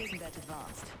 Our tech isn't that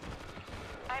advanced.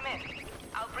 I'm in.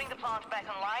 I'll bring the plant back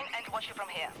online and watch you from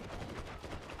here.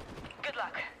 Good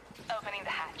luck opening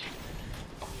the hatch.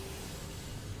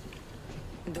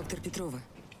 Dr. Petrova,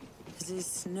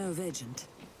 this nerve agent,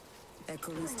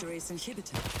 echo-esterase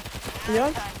inhibitor. Ja.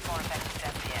 Time's more effective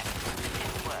than yet.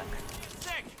 It'll work.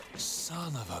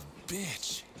 Son of a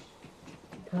bitch.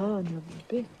 Son of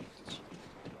a bitch.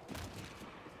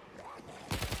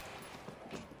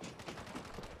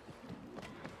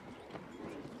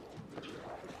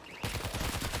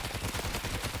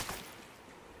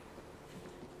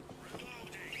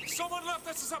 Someone left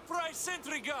us a surprise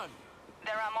sentry gun.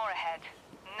 There are more ahead.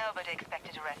 Nobody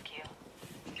expected to rescue.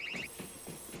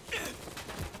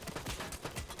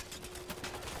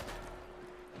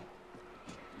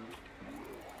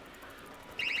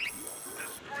 The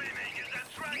screaming is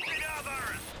attracting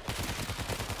others.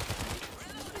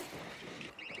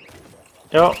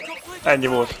 Ja, ennyi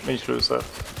volt, nincs lőszer.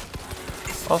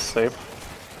 Az szép.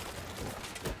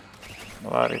 Na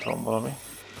várj, itt van valami.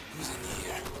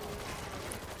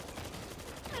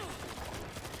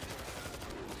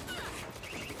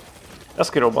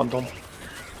 Ezt kirobbantom.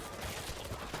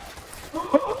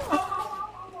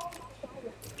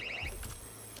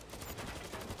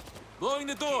 Blowing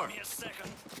the door.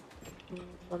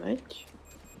 Van egy.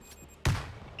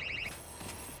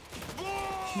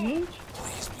 Nincs.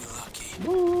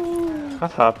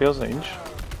 Hát HP az nincs.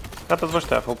 Hát ez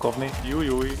most el fog kapni.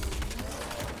 Jújjúj.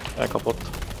 Elkapott.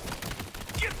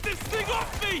 Get this thing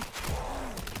off me!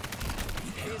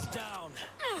 He's down.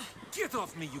 Get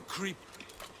off me, you creep.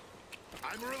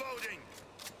 I'm reloading.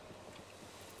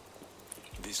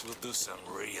 This will do some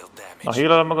real damage. Na,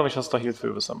 hílelem magam, és azt a hílt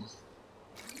fölveszem.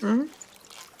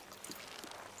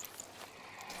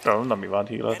 Nem ivánt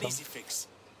híleltem. Easy fix.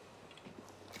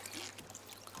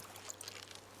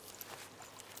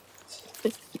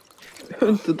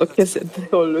 Öntöd a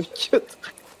kezedre a lötyöt.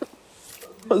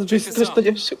 Az biztos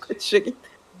nagyon sokat segít.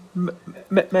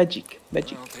 Magic.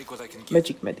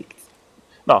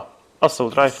 Na,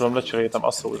 assault rifle-om lecseréltem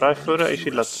assault rifle-re, és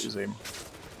így lett üzém.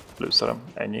 Lőszerem.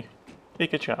 Ennyi. Így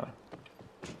kell csinálni.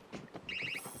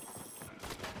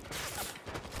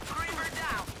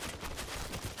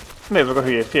 Nézd meg a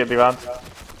hülyét, figyeld ivánt.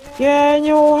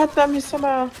 Genyó, hát nem hiszem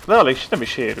el. De alig nem is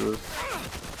sérül.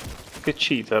 Egy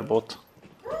cheater bot.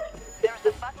 There's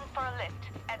a button for a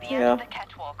lift at the end Yeah. of the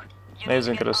catwalk. You Nézzünk need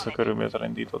to get először on it. körül, miért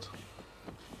elindítod.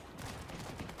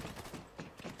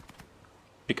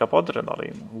 Pick up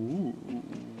adrenalin.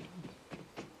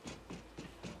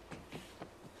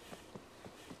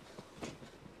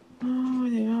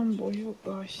 Olyan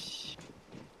bolyogos.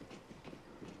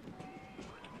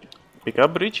 Pick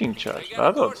up breaching charge. I got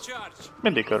a door Látod? charge.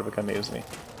 Mindig körbe kell nézni.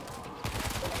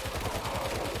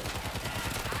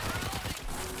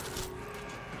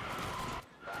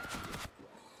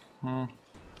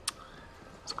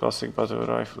 Ez classic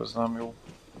battle rifle, ez nem jó.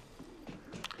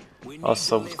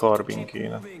 Assault carbine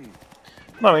kéne.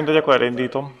 Na mindegy, akkor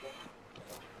elindítom.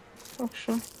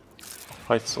 Oksa.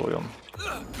 Hagyj szóljon.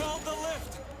 Call the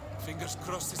lift. Fingers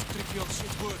crossed this creepy old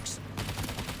shit works.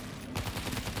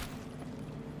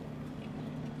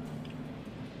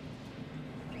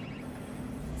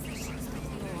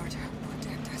 Lord,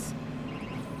 protect us.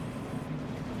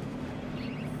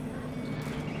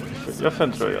 Ja,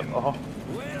 fentről jön. Aha.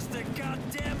 Where's the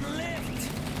goddamn lift?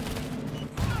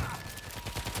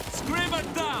 Screamer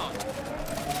down.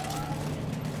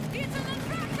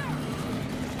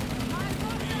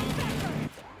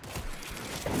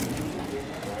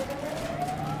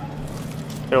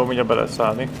 Jó, mindjárt be lehet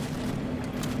szállni.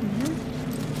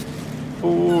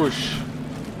 Push!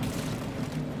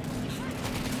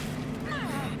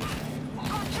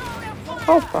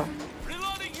 Hoppa.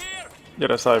 Reloading here.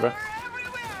 Gyere, szállj be.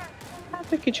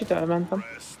 Hát egy kicsit elmentem.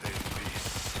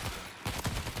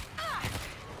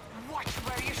 Watch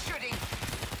where you're shooting.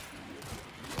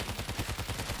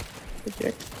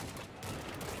 Figyelj.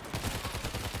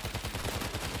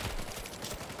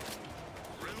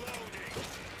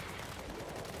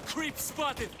 Creep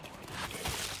spotted.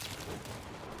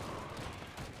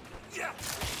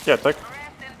 Gyertek!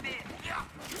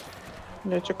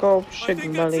 De csak a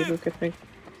segítben lévőket még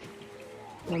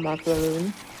nem árt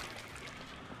lelőni.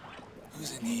 Who's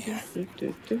in here?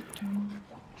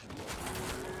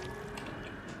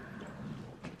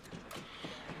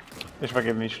 És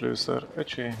megint nincs lőszer.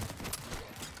 Öcsé.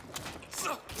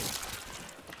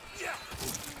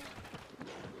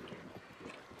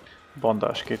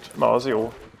 Bandáskit. Na, az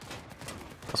jó.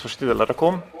 Azt most ide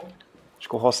lerakom. És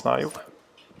akkor használjuk.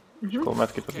 És akkor a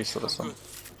medkitet visszaveszem.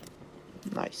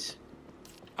 Nice.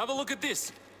 Have a look at this.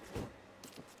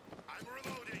 I'm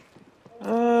reloading.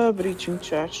 Breaching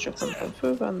charge, csak nem tudom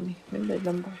fölvenni. Mindegy,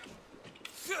 nem baj.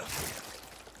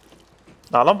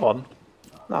 Nálam van?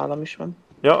 Nálam is van.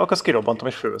 Ja, akkor azt kirobbantom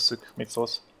és fölveszük. Mit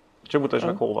szólsz? Csak mutasd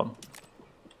meg, hol van.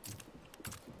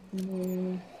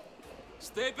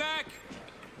 Stay back!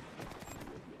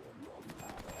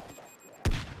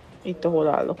 Itt, ahol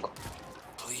állok.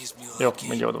 Jó,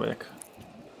 mindjárt oda megyek.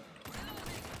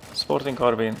 Sporting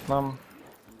Carbine, nem.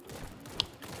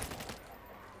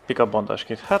 Pickup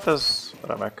bandáskit. Hát ez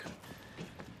remek.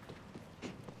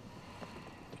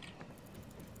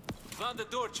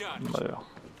 Na jó.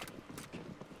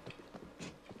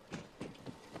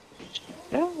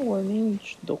 Sehol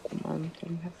nincs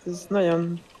dokumentum. Hát ez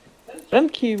nagyon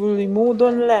rendkívüli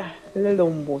módon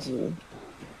lelombozó.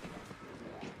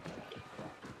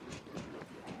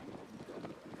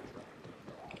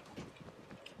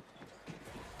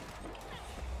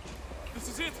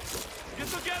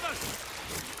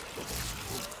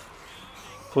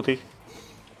 Futi.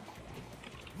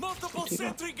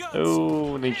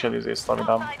 Nincsen izé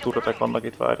staminám. Turretek vannak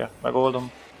itt, várja.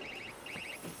 Megoldom.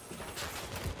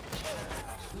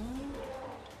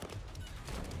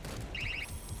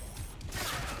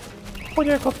 Hogy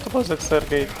elkaptam azzak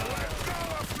Szergélyt?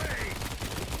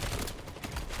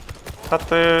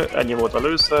 Hát ennyi volt a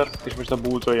lőszer, és most a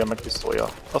bultól jön meg pisztolja.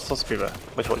 Azt az mivel?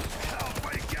 Vagy hogy?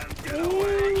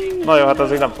 Na jó, hát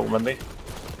azért nem fog menni.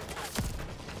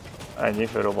 Ennyi,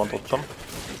 felrobbantottam.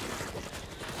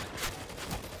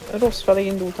 Rossz felé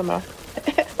indultam el.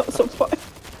 Az a baj.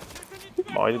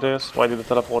 Majd ide jössz, majd ide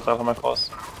teleportál, ha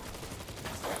meghalsz.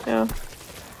 Ja.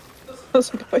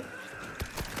 Az a baj.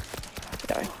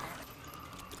 Jaj.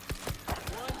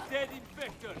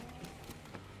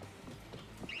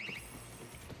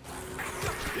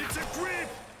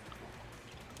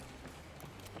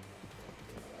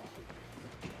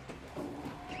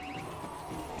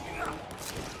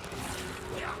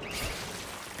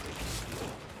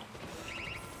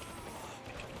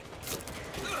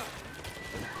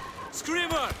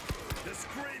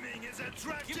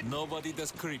 Nobody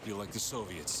does creepy like the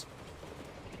Soviets.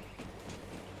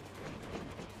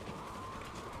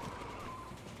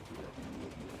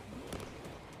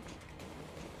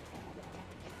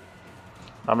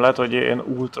 Nem lehet, hogy ilyen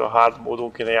ultra hard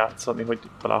módon kéne játszani, hogy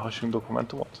találhassunk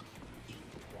dokumentumot?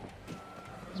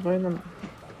 Ez majd nem...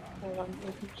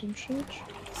 Dokumentum sincs.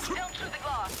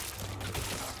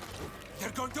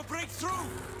 They're going to break through!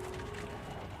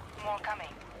 More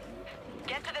coming.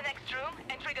 Get to the next room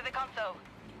and trigger the console.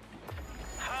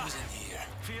 Who's in here?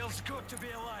 Feels good to be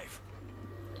alive.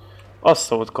 Azt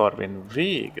szólt Carbine,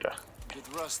 végre! Bit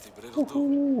rusty, but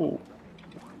it'll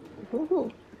do.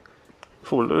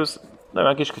 Full ősz. Nem,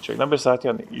 egy kis kicsik, nem bírsz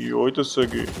átjönni? Jaj, te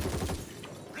szögű!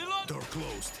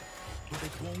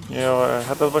 Jaj,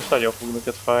 hát ez most nagyon fog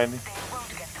neked fájni.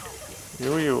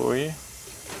 Jújjúj!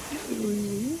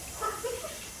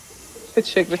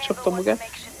 Egységre csapta magát.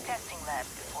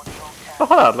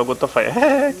 Aha, átlogott a feje.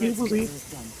 Hehe, kis buzi.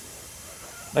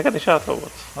 Neked is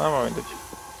átlogott? Nem, már mindegy.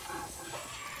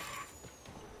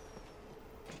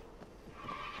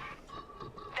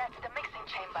 That's the mixing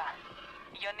chamber.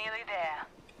 You're nearly there.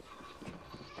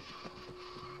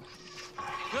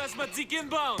 Plasma Zeke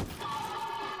inbound!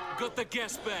 Got the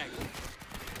gas bag.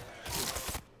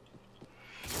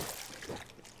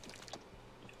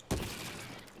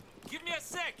 Give me a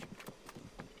sec!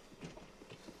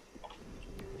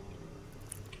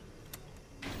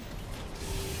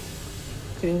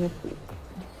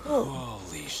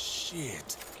 Holy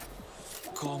shit!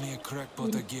 Call me a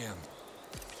crackpot again.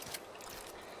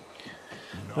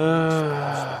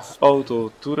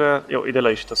 Autó, turret. Jó, ide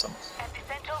le is teszem.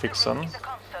 Fixen.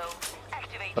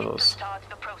 Ez az.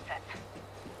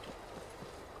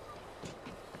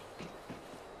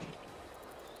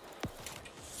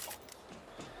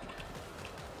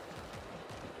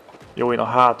 Jó, én a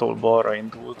hától balra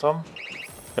indultam.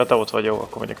 Ja, te ott vagy, jó,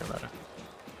 akkor megyek erre.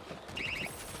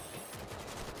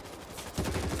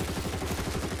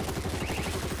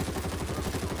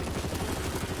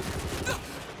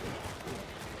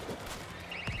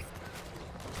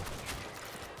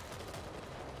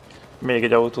 Még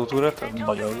egy autótúret, ez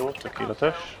nagyon jó,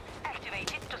 tökéletes.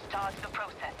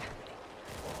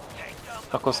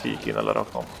 Akkor azt így kéne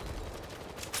leraknom.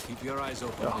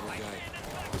 Ja.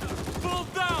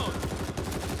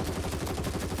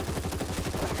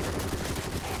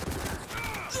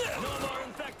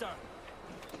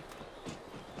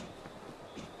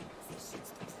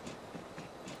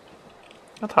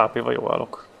 Hát HP-val jó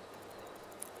állok.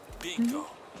 Bingo.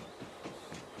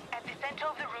 At the center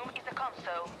of the room is a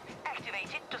console.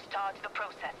 Activate it to start the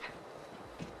process.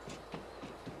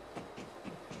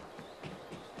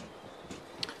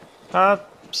 Hát,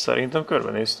 szerintem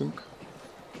körbenéztünk.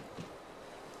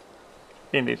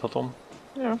 Indíthatom.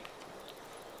 Ja.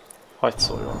 Hagyj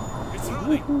szóljon.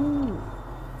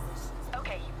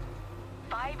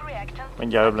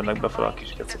 Mindjárt öblenek befele a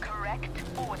kis kecek.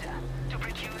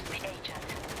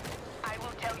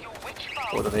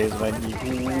 Oda nézd mennyi.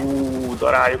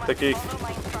 Daráljuk nekik.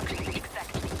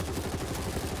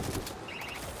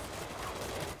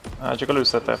 Hát csak a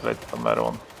lőszert elfelejtettem, mert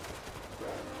van.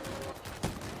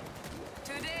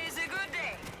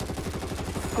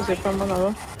 Középen van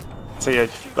ahol. C1.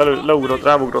 Leugrott,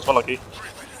 ráugrott valaki.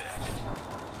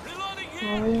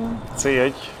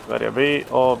 C1. Várja, B,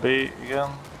 A, B, igen.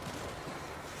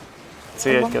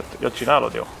 C1, 2. Ja,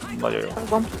 csinálod? Jó. Nagyon jó.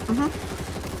 Van.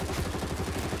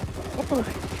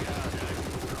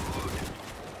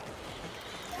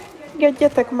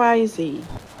 Engedjetek már izé.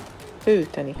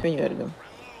 Hőteni, könyörgöm.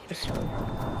 Köszönöm.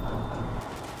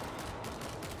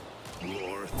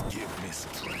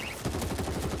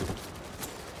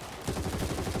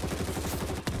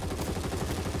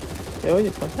 Jó, hogy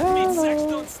itt van.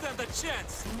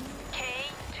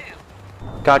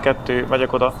 K2,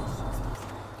 megyek oda.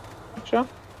 Csa.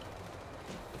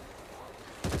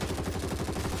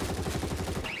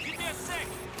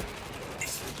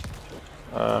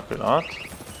 Pillanat.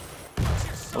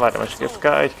 Várjam, csak ez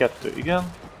K1, 2,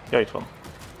 igen. Ja, itt van.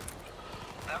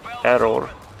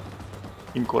 Error.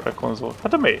 Incorrect console.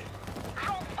 Hát de mi?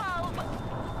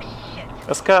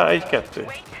 Ez K1, 2.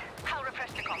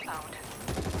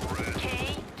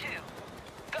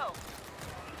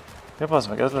 Ja, bazd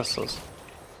meg, ez lesz az.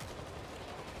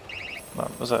 Nem,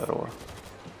 az error.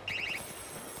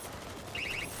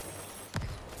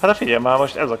 Hát de figyelj már,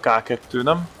 most ez a K2,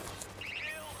 nem?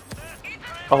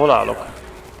 Ahol állok.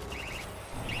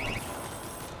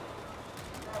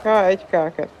 K1,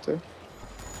 K2.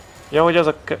 Ja, hogy ez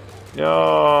a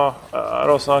ja,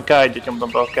 rossz van, K1-et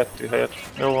nyomtam be a 2 helyett.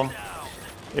 Jó van.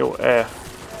 Jó, E.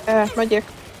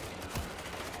 Megyek.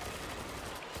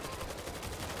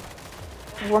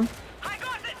 Van.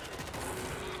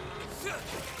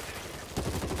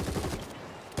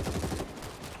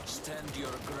 Stand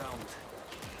your ground.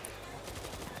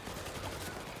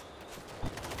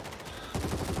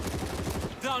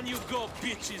 Down you go,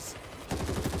 bitches!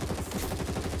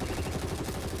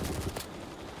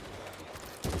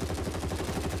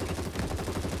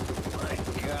 My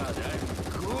God, I'm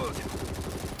good.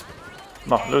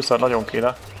 Na, lőszer nagyon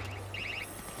kéne.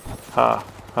 Ha.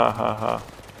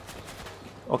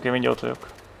 Oké, mindjárt ott vagyok.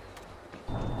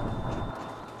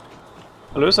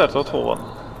 A lőszert ott hol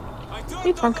van?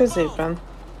 Itt van középen.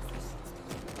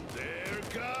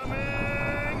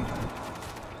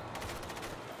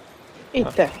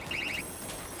 Itt te.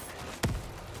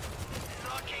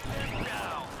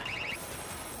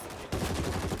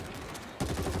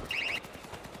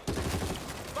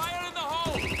 Fire in the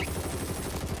hole!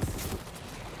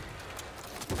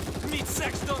 Meat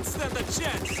sacks don't stand a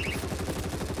chance!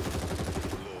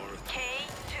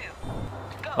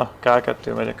 Na,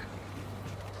 K2 megyek.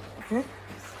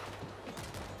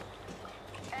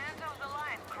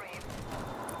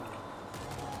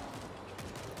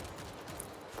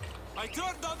 I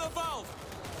turned on the valve!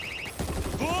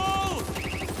 Bull!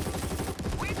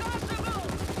 We got to go!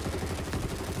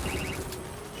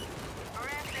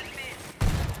 Rest in peace.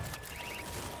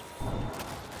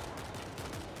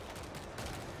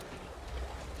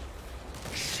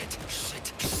 Shit!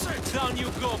 Down you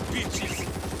go, bitches!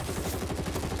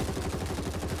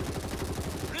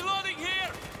 Reloading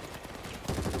here!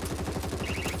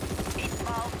 It's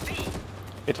all B.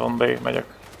 Itt van B,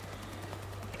 megyek.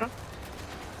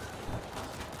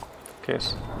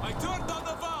 Kész. I turned on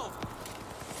the valve!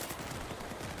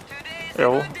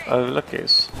 Jó, elvileg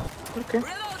kész. Oké.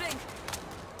 Reloading!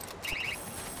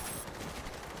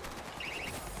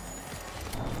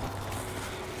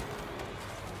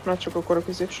 Már csak akkor a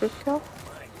középsőkkel.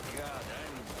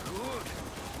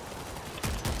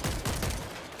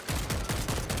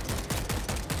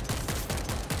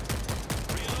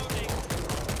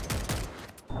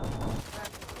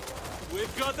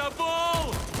 We've got a ball!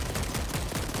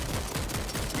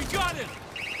 We got it!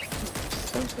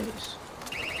 Szemszélyes.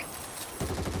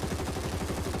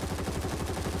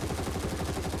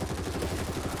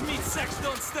 Meat sacks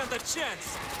don't stand a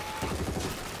chance!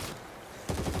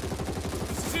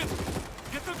 This is it!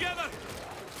 Get together!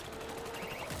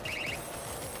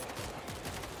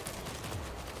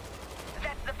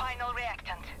 That's the final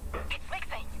reactant. It's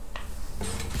mixing.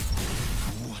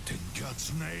 What in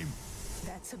God's name?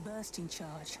 That's a bursting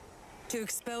charge. To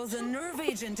expel the nerve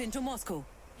agent into Moscow.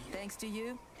 Thanks to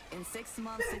you, in 6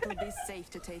 months it'll be safe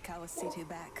to take our city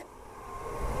back.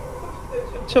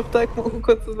 Csapták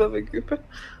magukat a levegőbe.